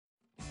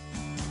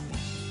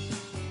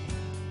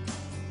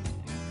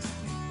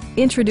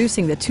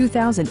Introducing the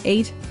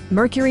 2008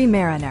 Mercury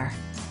Mariner.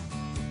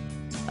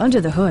 Under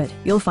the hood,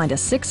 you'll find a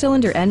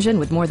 6-cylinder engine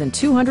with more than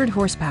 200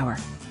 horsepower,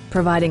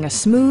 providing a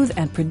smooth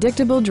and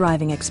predictable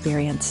driving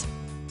experience.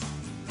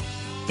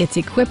 It's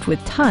equipped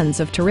with tons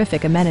of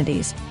terrific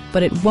amenities,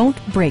 but it won't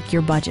break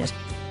your budget.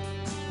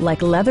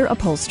 Like leather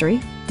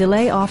upholstery,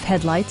 delay-off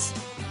headlights,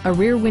 a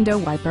rear window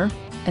wiper,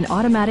 an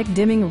automatic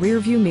dimming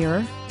rear-view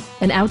mirror,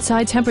 an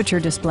outside temperature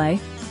display,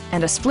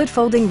 and a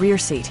split-folding rear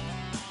seat.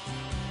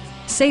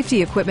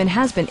 Safety equipment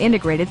has been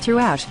integrated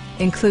throughout,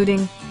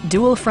 including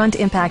dual front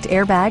impact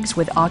airbags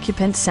with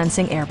occupant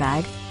sensing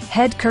airbag,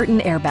 head curtain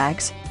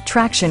airbags,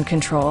 traction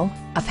control,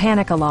 a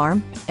panic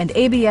alarm, and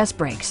ABS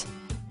brakes.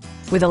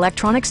 With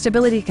electronic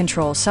stability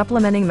control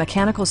supplementing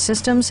mechanical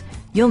systems,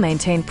 you'll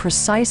maintain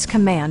precise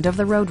command of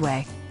the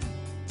roadway.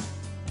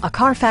 A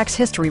Carfax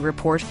history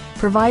report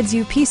provides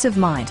you peace of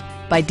mind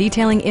by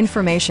detailing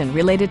information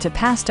related to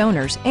past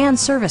owners and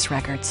service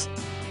records.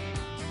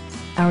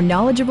 Our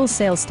knowledgeable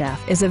sales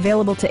staff is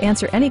available to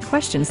answer any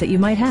questions that you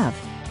might have.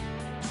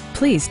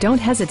 Please don't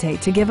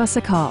hesitate to give us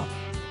a call.